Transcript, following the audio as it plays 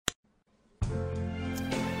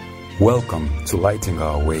Welcome to Lighting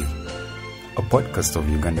Our Way, a podcast of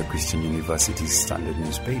Uganda Christian University's standard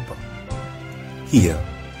newspaper. Here,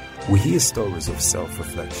 we hear stories of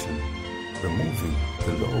self-reflection, removing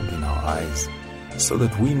the log in our eyes so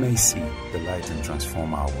that we may see the light and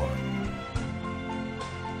transform our world.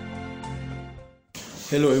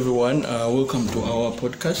 Hello everyone, welcome to our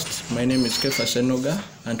podcast. My name is Kefa Senoga,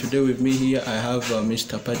 and today with me here I have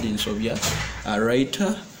Mr. Nsobya, a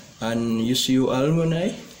writer and UCU alumni,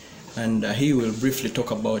 and he will briefly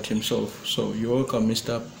talk about himself. So you're welcome,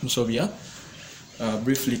 Mr. Nsobya.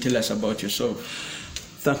 Briefly tell us about yourself.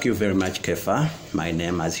 Thank you very much, Kefa. My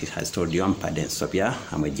name, as he has told you, I'm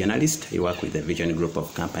Nsobya. I'm a journalist. I work with the Vision Group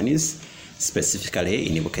of companies, specifically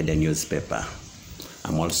in Uganda newspaper.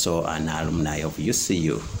 I'm also an alumni of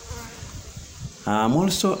UCU. I'm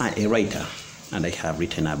also a writer, and I have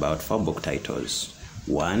written about 4 book titles.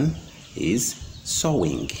 One is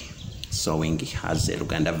Sewing. Sewing has a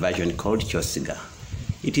Uganda version called Chosiga.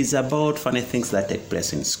 It is about funny things that take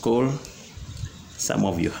place in school. Some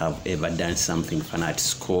of you have ever done something fun at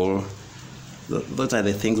school. Those are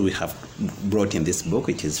the things we have brought in this book.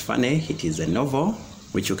 It is funny. It is a novel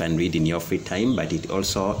which you can read in your free time, but it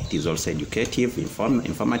is also educative,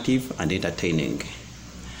 informative, and entertaining.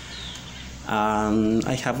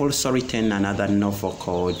 I have also written another novel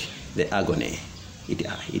called The Agony.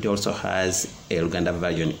 It also has a Uganda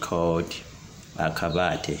version called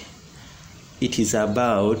Kabate. It is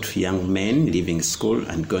about young men leaving school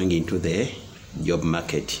and going into the job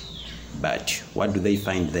market. But what do they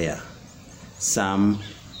find there? Some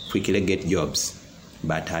quickly get jobs,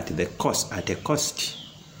 but at a cost.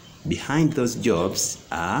 Behind those jobs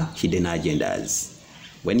are hidden agendas.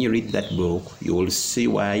 When you read that book, you will see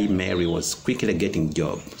why Mary was quickly getting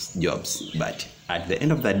jobs, but at the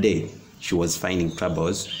end of the day, she was finding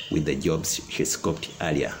troubles with the jobs she scoped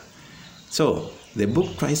earlier. So the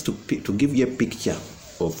book tries to give you a picture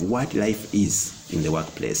of what life is in the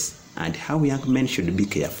workplace and how young men should be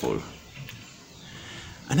careful.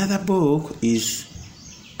 Another book is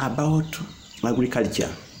about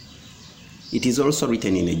agriculture. It is also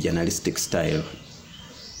written in a journalistic style.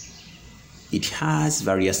 It has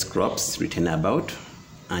various crops written about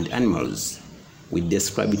and animals. We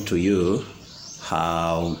describe it to you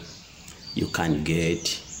how you can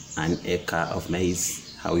get an acre of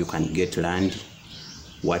maize, how you can get land,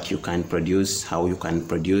 what you can produce, how you can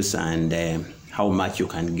produce, and how much you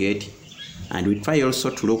can get. And we try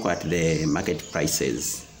also to look at the market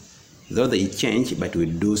prices. Though they change, but we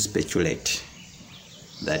do speculate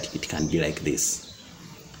that it can be like this.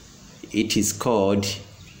 It is called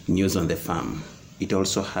News on the Farm. It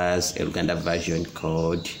also has a Uganda version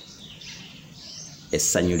called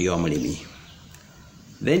Esanyuli Omulimi.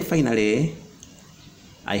 Then finally,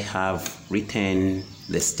 I have written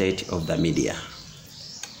The State of the Media.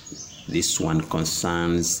 This one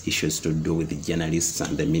concerns issues to do with the journalists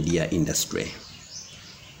and the media industry.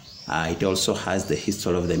 It also has the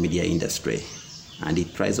history of the media industry, and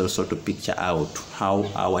it tries also to picture out how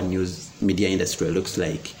our news media industry looks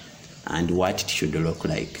like and what it should look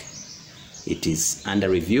like. It is under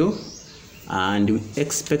review, and we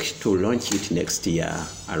expect to launch it next year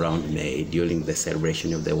around May during the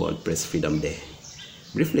celebration of the World Press Freedom Day.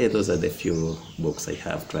 Briefly, those are the few books I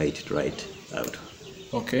have tried to write out.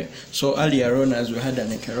 Okay, so earlier on, as we had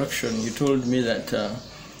an interaction, you told me that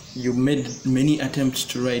you made many attempts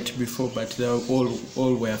to write before, but they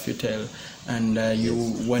all were futile, and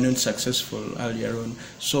you were not successful earlier on.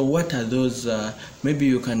 So what are those, maybe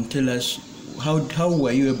you can tell us, how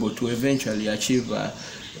were you able to eventually achieve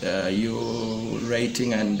your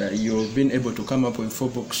writing, and you've been able to come up with 4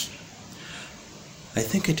 books? I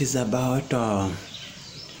think it is about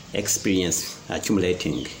experience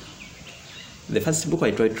accumulating. The first book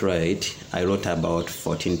I tried to write, I wrote about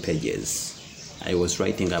 14 pages. I was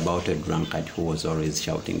writing about a drunkard who was always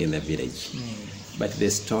shouting in the village. But the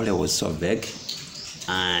story was so vague,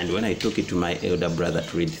 and when I took it to my elder brother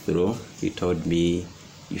to read through, he told me,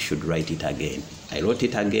 you should write it again. I wrote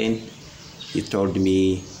it again. He told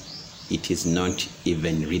me it is not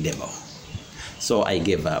even readable. So I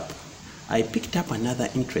gave up. I picked up another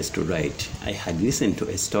interest to write. I had listened to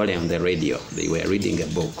a story on the radio. They were reading a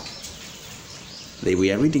book.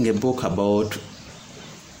 About,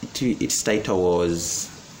 its title was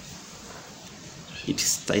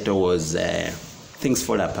Things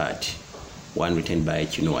Fall Apart, one written by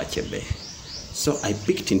Chinua Achebe. So I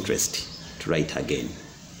picked interest to write again.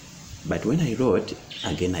 But when I wrote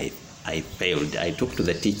again, I failed. I took to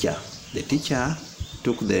the teacher. The teacher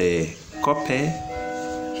took the copy.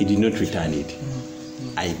 He did not return it.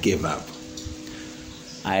 I gave up.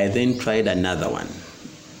 I then tried another one.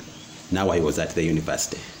 Now I was at the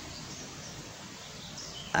university.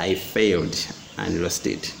 I failed and lost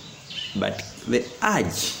it. But the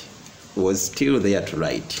urge was still there to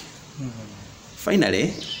write.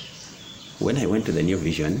 Finally, when I went to the New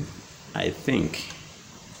Vision, I think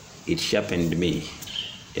it sharpened me,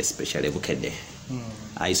 especially Bukede.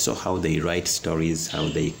 I saw how they write stories, how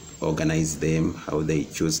they organize them, how they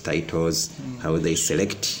choose titles, how they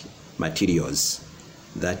select materials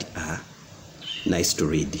that are nice to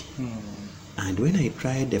read. And when I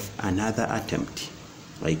tried another attempt,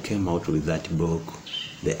 I came out with that book,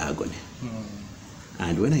 The Agony.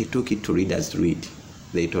 And when I took it to readers to read,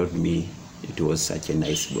 they told me it was such a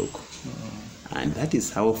nice book. And that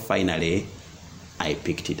is how finally I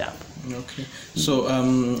picked it up. Okay. So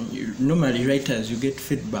normally writers, you get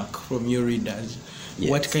feedback from your readers. Yes.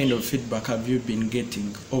 What kind of feedback have you been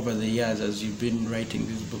getting over the years as you've been writing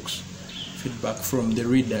these books? Feedback from the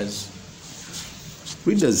readers.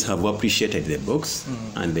 Readers have appreciated the books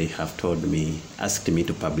and they have asked me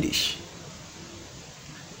to publish.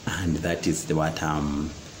 And that is what I'm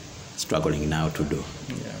struggling now to do.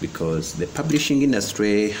 Because the publishing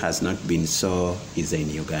industry has not been so easy in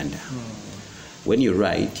Uganda. When you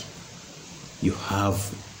write, you have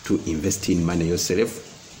to invest in money yourself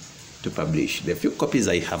to publish. The few copies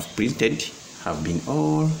I have printed have been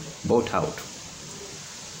all bought out.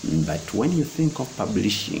 But when you think of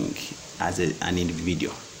publishing as an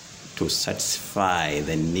individual to satisfy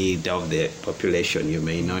the need of the population, you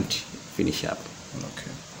may not finish up.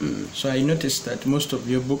 Okay. So I noticed that most of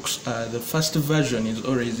your books, the first version is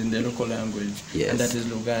always in the local language, and that is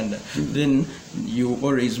Luganda. Then you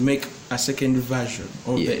always make a second version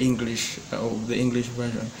of the English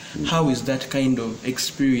version. How is that kind of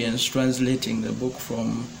experience translating the book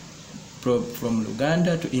from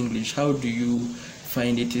Luganda to English? How do you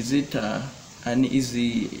find it? Is it an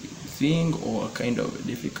easy thing or kind of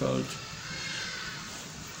difficult?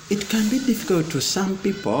 It can be difficult to some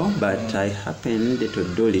people, but I happened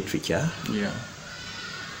to do literature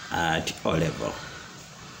at O level.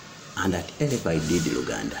 And at A level I did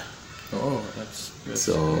Uganda. Oh, that's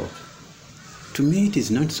so good. To me it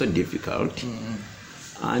is not so difficult.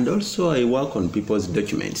 And also I work on people's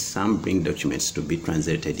documents. Some bring documents to be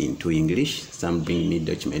translated into English. Some bring me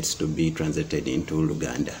documents to be translated into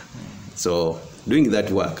Luganda. So doing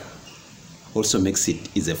that work also makes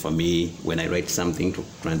it easier for me when I write something to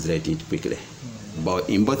translate it quickly. But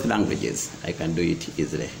in both languages, I can do it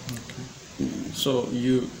easily. So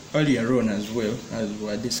you, earlier on as well, as we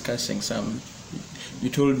were discussing you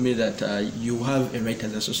told me that you have a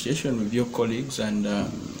writers association with your colleagues, and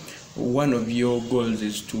one of your goals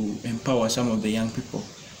is to empower some of the young people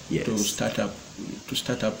to start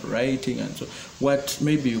up writing. And so what,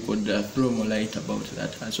 maybe you could throw more light about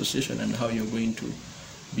that association and how you're going to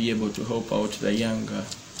be able to help out the young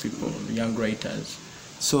people, the young writers.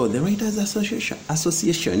 So the Writers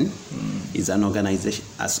Association is an organization,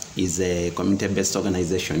 is a community-based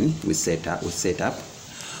organization we set up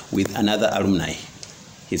with another alumni.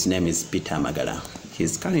 His name is Peter Magala.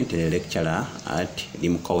 He's currently a lecturer at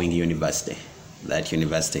Limkowing University, that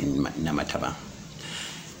university in Namataba.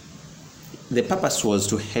 The purpose was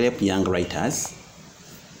to help young writers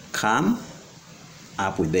come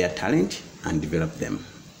up with their talent and develop them,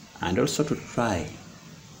 and also to try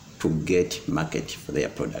to get market for their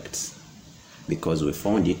products, because we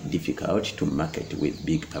found it difficult to market with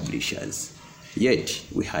big publishers. Yet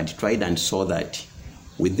we had tried and saw that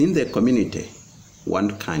within the community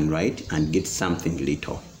one can write and get something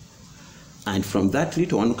little, and from that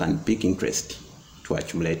little one can pick interest to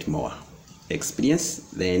accumulate more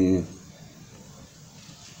experience, then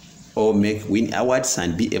or win awards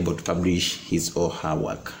and be able to publish his or her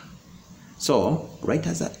work. So,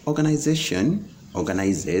 Writers Organization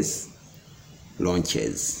organizes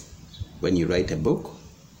launches. When you write a book,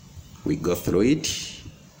 we go through it,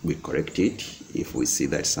 we correct it. If we see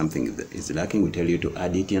that something is lacking, we tell you to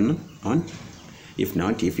add it on. If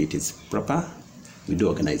not, if it is proper, we do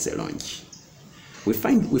organize a launch. We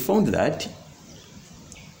found that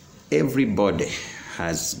everybody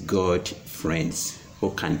has got friends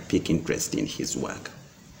who can pick interest in his work,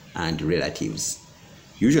 and relatives.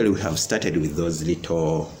 Usually we have started with those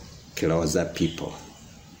little closer people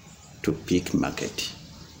to pick market.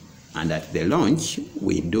 And at the launch,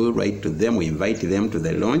 we do write to them, we invite them to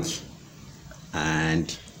the launch,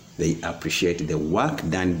 and they appreciate the work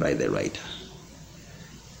done by the writer.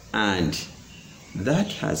 And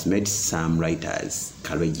that has made some writers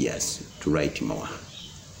courageous to write more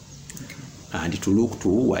and to look to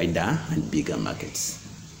wider and bigger markets.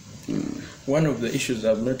 One of the issues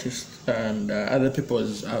I've noticed, and other people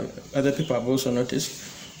have also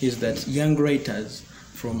noticed, is that young writers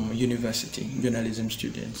from university, journalism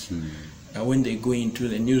students, when they go into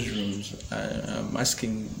the newsrooms. I'm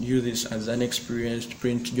asking you this as an experienced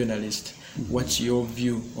print journalist. What's your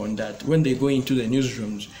view on that? When they go into the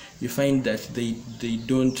newsrooms, you find that they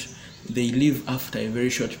leave after a very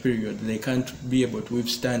short period. They can't be able to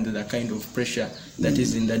withstand the kind of pressure that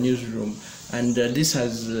is in the newsroom. And this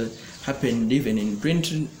has happened even in print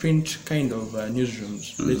kind of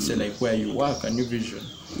newsrooms. Let's say like where you work, a New Vision.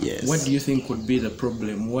 Yes. What do you think would be the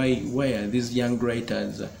problem? Why are these young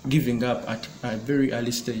writers giving up at a very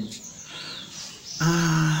early stage?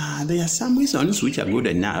 There are some reasons which are good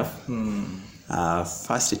enough.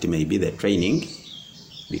 First, it may be the training,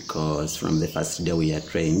 because from the first day we are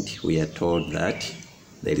trained, we are told that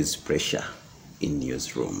there is pressure in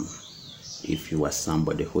newsroom. If you are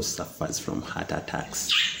somebody who suffers from heart attacks,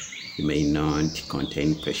 you may not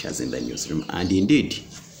contain pressures in the newsroom. And indeed,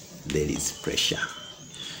 there is pressure.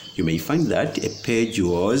 You may find that a page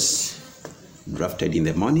was drafted in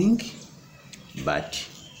the morning, but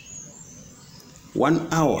 1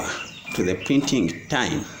 hour to the printing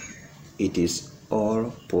time, it is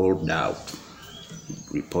all pulled out.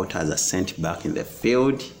 Reporters are sent back in the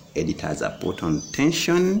field, editors are put on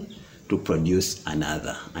tension to produce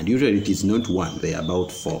another. And usually it is not one, they are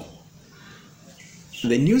about 4.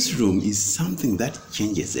 The newsroom is something that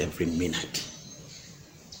changes every minute.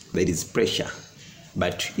 There is pressure.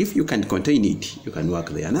 But if you can contain it, you can work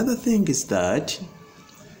there. Another thing is that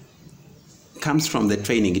comes from the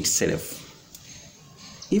training itself.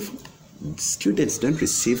 If students don't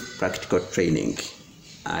receive practical training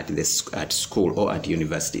at school or at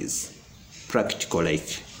universities, practical,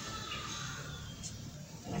 like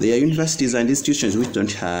there are universities and institutions which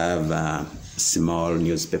don't have small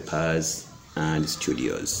newspapers and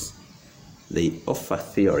studios. They offer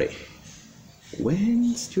theory.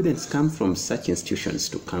 When students come from such institutions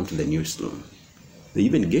to come to the newsroom, they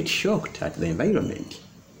even get shocked at the environment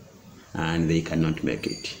and they cannot make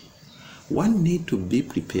it. One need to be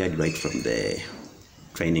prepared right from the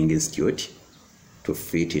training institute to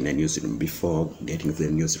fit in a newsroom before getting to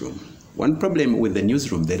the newsroom. One problem with the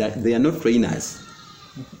newsroom, they are not trainers.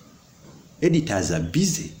 Editors are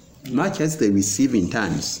busy, much as they receive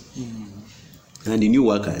interns and new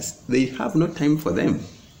workers. They have no time for them,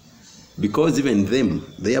 because even them,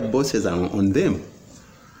 their bosses are on them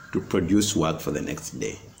to produce work for the next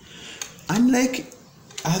day. Unlike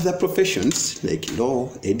other professions like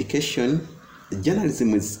law, education,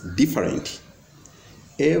 journalism is different.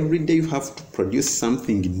 Every day you have to produce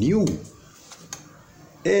something new.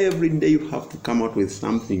 Every day you have to come out with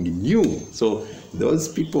something new. So those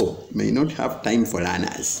people may not have time for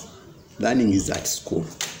learners. Learning is at school.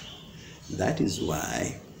 That is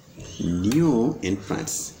why new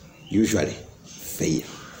entrants usually fail.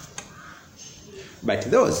 But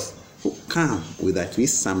those who come with at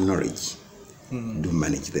least some knowledge do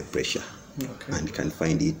manage the pressure and can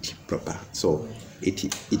find it proper. So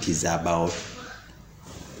it is about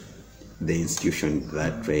the institution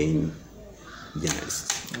that train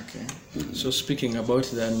journalists. Okay. So speaking about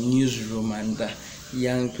the newsroom and the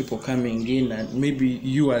young people coming in, and maybe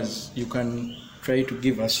you can try to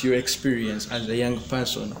give us your experience as a young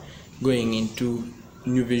person going into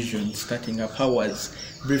New Vision, starting up.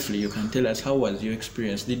 Briefly, you can tell us how was your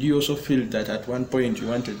experience? Did you also feel that at one point you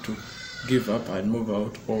wanted to give up and move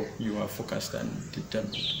out, or you were focused and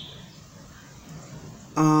determined?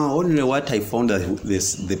 Only what I found that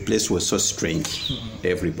the place was so strange.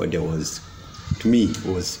 Everybody was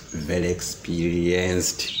very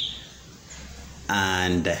experienced,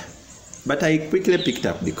 but I quickly picked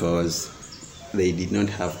up because they did not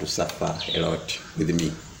have to suffer a lot with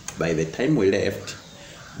me. By the time we left,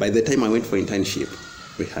 by the time I went for internship,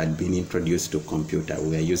 we had been introduced to computer. We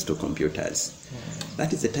were used to computers.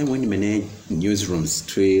 That is the time when many newsrooms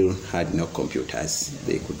still had no computers.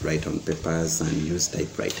 They could write on papers and use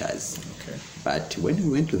typewriters. Okay. But when I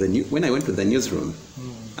went to the newsroom,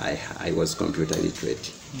 I was computer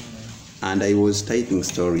literate, and I was typing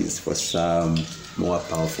stories for some more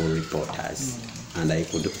powerful reporters, and I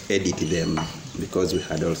could edit them because we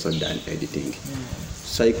had also done editing.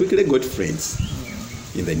 So I quickly got friends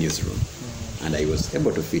in the newsroom, and I was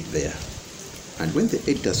able to fit there. And when the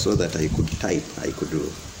editor saw that I could type, I could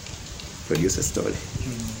produce a story,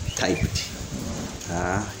 typed.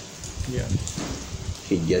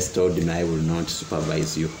 He just told me, I will not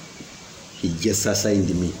supervise you. He just assigned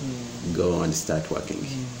me, go and start working.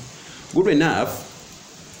 Good enough,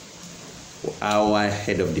 our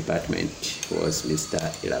head of department was Mr.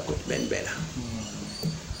 Ilakot Benbela.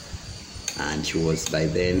 And he was by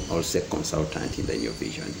then also a consultant in the New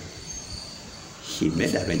Vision. He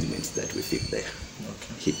made arrangements that we fit there.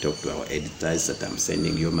 Okay. He talked to our editors that I'm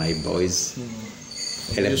sending you my boys.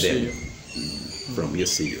 Help them. from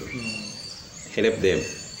UCU. Help them.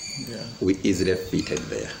 Yeah. We easily fitted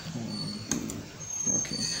there.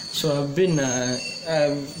 Okay. So I've been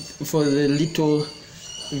for the little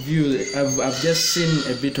view. I've just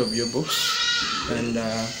seen a bit of your books, and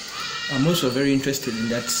I'm also very interested in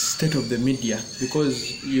that state of the media,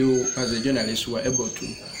 because you, as a journalist, were able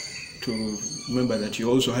to remember that you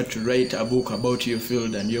also had to write a book about your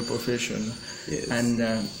field and your profession. Yes. And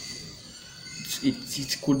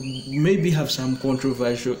it could maybe have some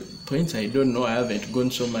controversial points. I don't know. I haven't gone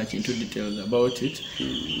so much into details about it.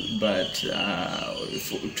 But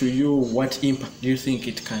to you, what impact do you think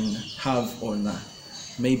it can have on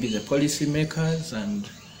maybe the policymakers and?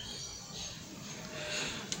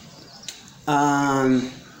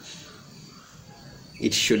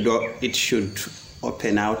 It should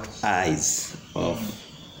open out eyes of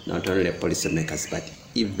not only the policymakers but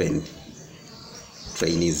even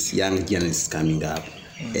trainees, young journalists coming up,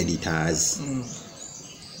 editors,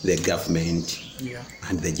 the government,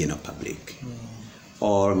 and the general public.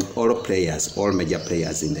 All players, all major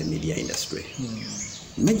players in the media industry.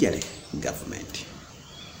 Majorly government.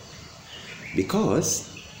 Because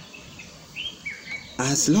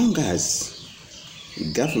as long as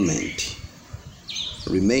government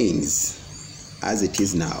remains as it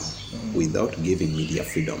is now, without giving media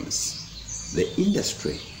freedoms, the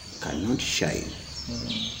industry cannot shine.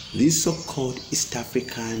 This so-called East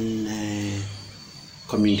African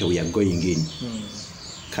community we are going in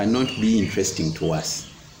cannot be interesting to us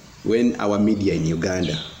when our media in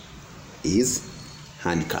Uganda is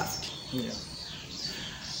handcuffed. Yeah.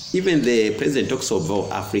 Even the president talks of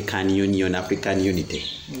African Union, African unity.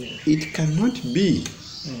 It cannot be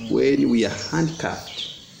when we are handcuffed.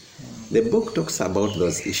 The book talks about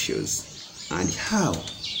those issues and how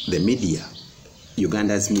the media,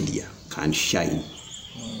 Uganda's media, can shine.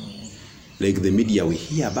 Like the media we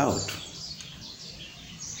hear about.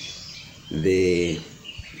 The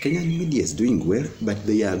Kenyan media is doing well, but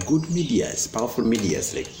they are good medias, powerful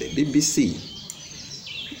medias like the BBC,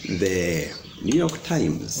 the New York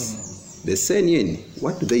Times, the CNN.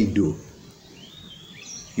 What do?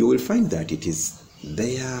 You will find that it is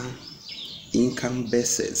their income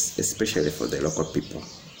bases, especially for the local people,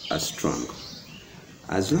 are strong.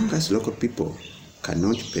 As long as local people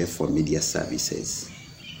cannot pay for media services,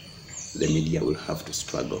 the media will have to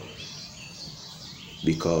struggle.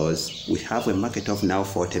 Because we have a market of now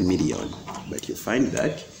 40 million, but you find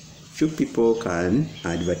that few people can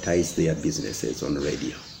advertise their businesses on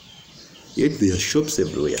radio. Yet there are shops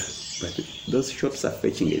everywhere, but those shops are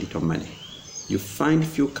fetching a little money. You find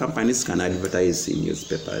few companies can advertise in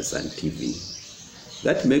newspapers and TV.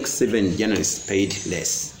 That makes even journalists paid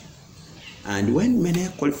less. And when many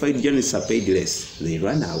qualified journalists are paid less, they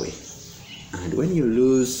run away. And when you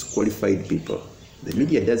lose qualified people, the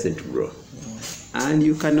media doesn't grow. And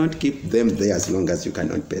you cannot keep them there as long as you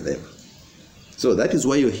cannot pay them. So that is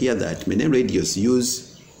why you hear that many radios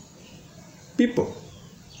use people,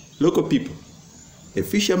 local people. A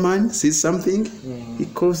fisherman sees something, he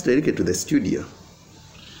calls directly to the studio.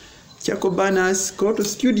 Charcoal burners go to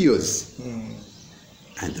studios.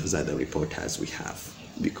 And those are the reporters we have,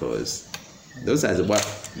 because those are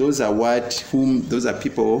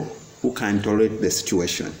people who can tolerate the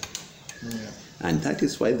situation. And that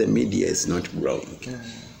is why the media is not growing.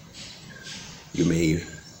 You may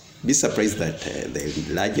be surprised that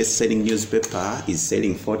the largest selling newspaper is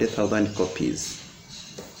selling 40,000 copies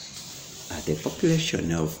at a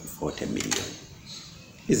population of 40 million.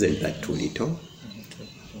 Isn't that too little?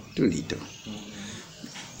 Too little.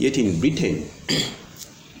 Yet in Britain,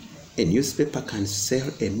 a newspaper can sell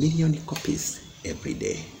 1 million copies every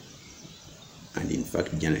day. And in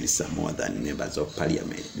fact, journalists are more than members of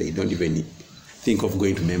parliament. They don't even think of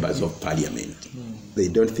going to members of parliament. They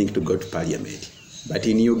don't think to go to parliament. But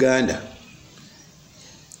in Uganda,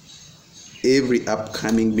 every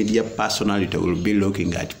upcoming media personality will be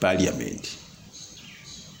looking at parliament.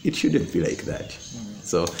 It shouldn't be like that.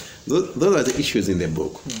 So those are the issues in the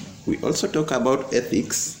book. We also talk about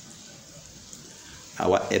ethics.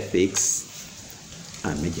 Our ethics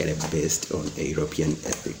are majorly based on European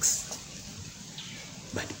ethics.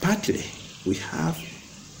 But partly, we have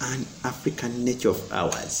an African nature of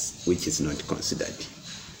ours, which is not considered.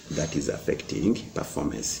 That is affecting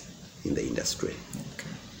performance in the industry. Okay.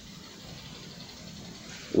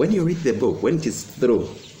 When you read the book, when it is through,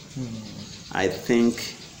 I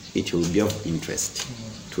think it will be of interest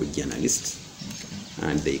to journalists,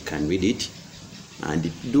 and they can read it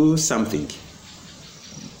and do something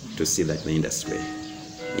to see that the industry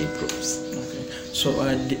improves. Okay. So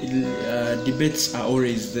debates are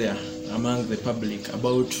always there among the public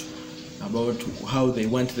about about how they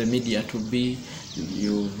want the media to be.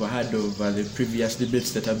 You've heard of the previous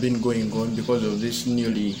debates that have been going on because of this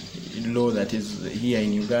newly law that is here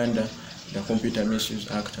in Uganda, the Computer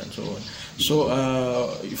Misuse Act and so on. So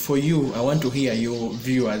for you, I want to hear your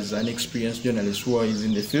view as an experienced journalist who is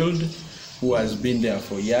in the field, who has been there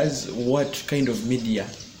for years. What kind of media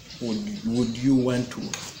would you want to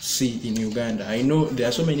see in Uganda? I know there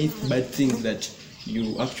are so many bad things that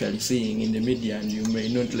you actually seeing in the media and you may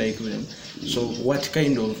not like them. So what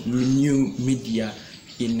kind of new media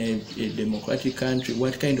in a democratic country,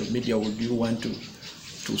 what kind of media would you want to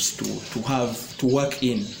have to work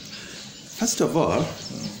in? First of all,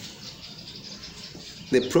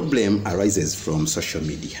 the problem arises from social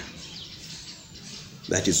media.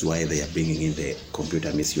 That is why they are bringing in the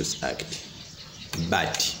Computer Misuse Act.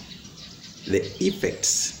 But the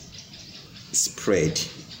effects spread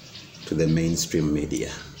to the mainstream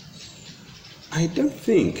media. I don't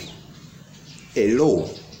think a law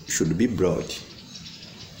should be brought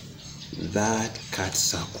that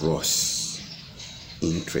cuts across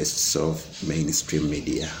interests of mainstream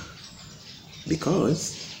media.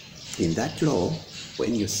 Because in that law,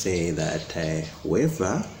 when you say that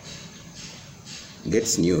whoever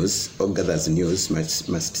gets news or gathers news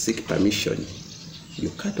must seek permission, you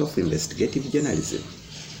cut off investigative journalism.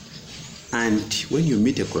 And when you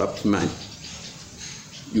meet a corrupt man,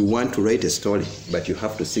 you want to write a story, but you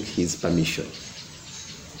have to seek his permission.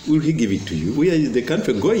 Will he give it to you? Where is the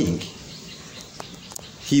country going?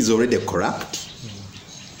 He's already corrupt.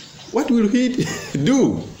 What will he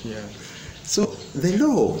do? Yeah. So the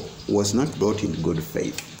law was not brought in good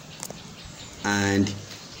faith. And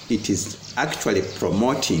it is actually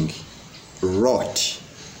promoting rot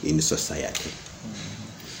in society.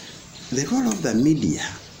 The role of the media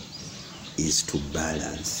is to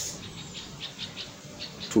balance,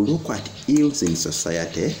 to look at ills in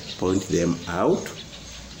society, point them out,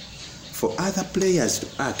 for other players to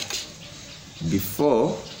act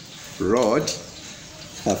before rot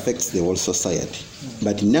affects the whole society.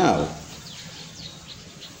 But now,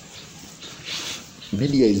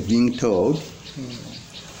 media is being told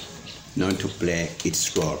not to play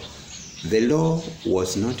its role. The law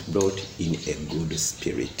was not brought in a good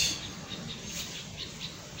spirit,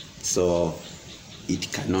 so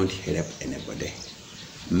it cannot help anybody.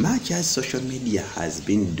 Much as social media has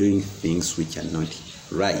been doing things which are not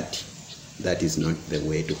right, that is not the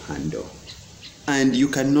way to handle. And you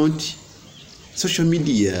cannot, social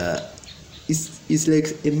media is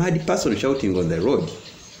like a mad person shouting on the road.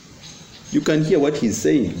 You can hear what he's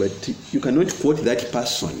saying, but you cannot quote that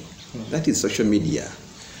person. That is social media.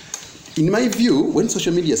 In my view, when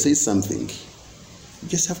social media says something, you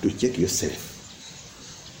just have to check yourself.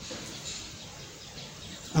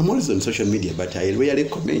 I'm always on social media, but I rarely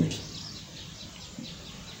comment.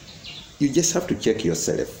 You just have to check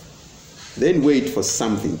yourself. Then wait for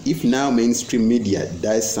something. If now mainstream media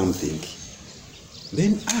does something,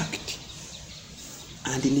 then act.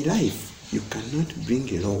 And in life, you cannot bring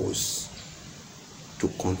laws to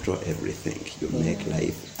control everything. You make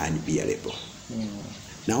life unbearable.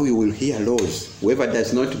 Now you will hear laws. Whoever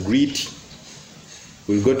does not greet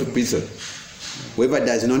will go to prison. Whoever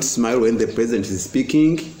does not smile when the president is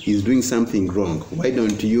speaking is doing something wrong. Why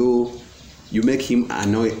don't you make him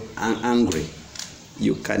angry?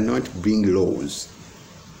 You cannot bring laws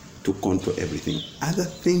to control everything. Other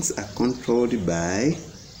things are controlled by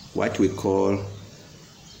what we call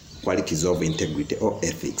qualities of integrity or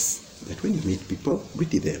ethics. That when you meet people,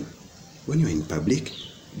 greet them. When you're in public,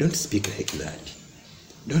 don't speak like that.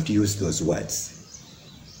 Don't use those words.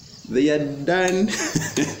 They are done.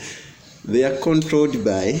 They are controlled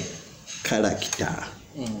by character,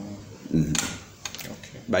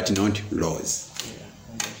 Okay. but not laws.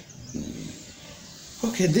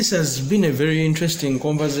 Okay, this has been a very interesting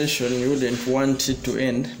conversation. You wouldn't want it to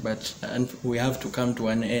end, but we have to come to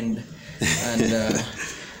an end. And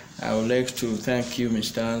I would like to thank you,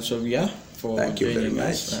 Mr. Nsobya, for joining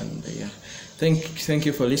us. And thank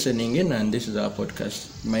you for listening in. And this is our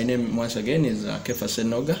podcast. My name once again is Kefa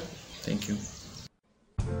Senoga. Thank you.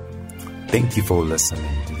 Thank you for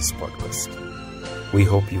listening to this podcast. We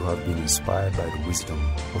hope you have been inspired by the wisdom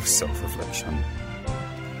of self-reflection.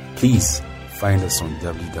 Please find us on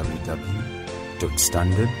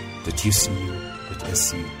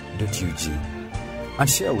www.standard.ucu.sc.ug and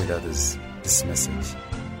share with others this message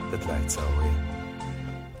that lights our way.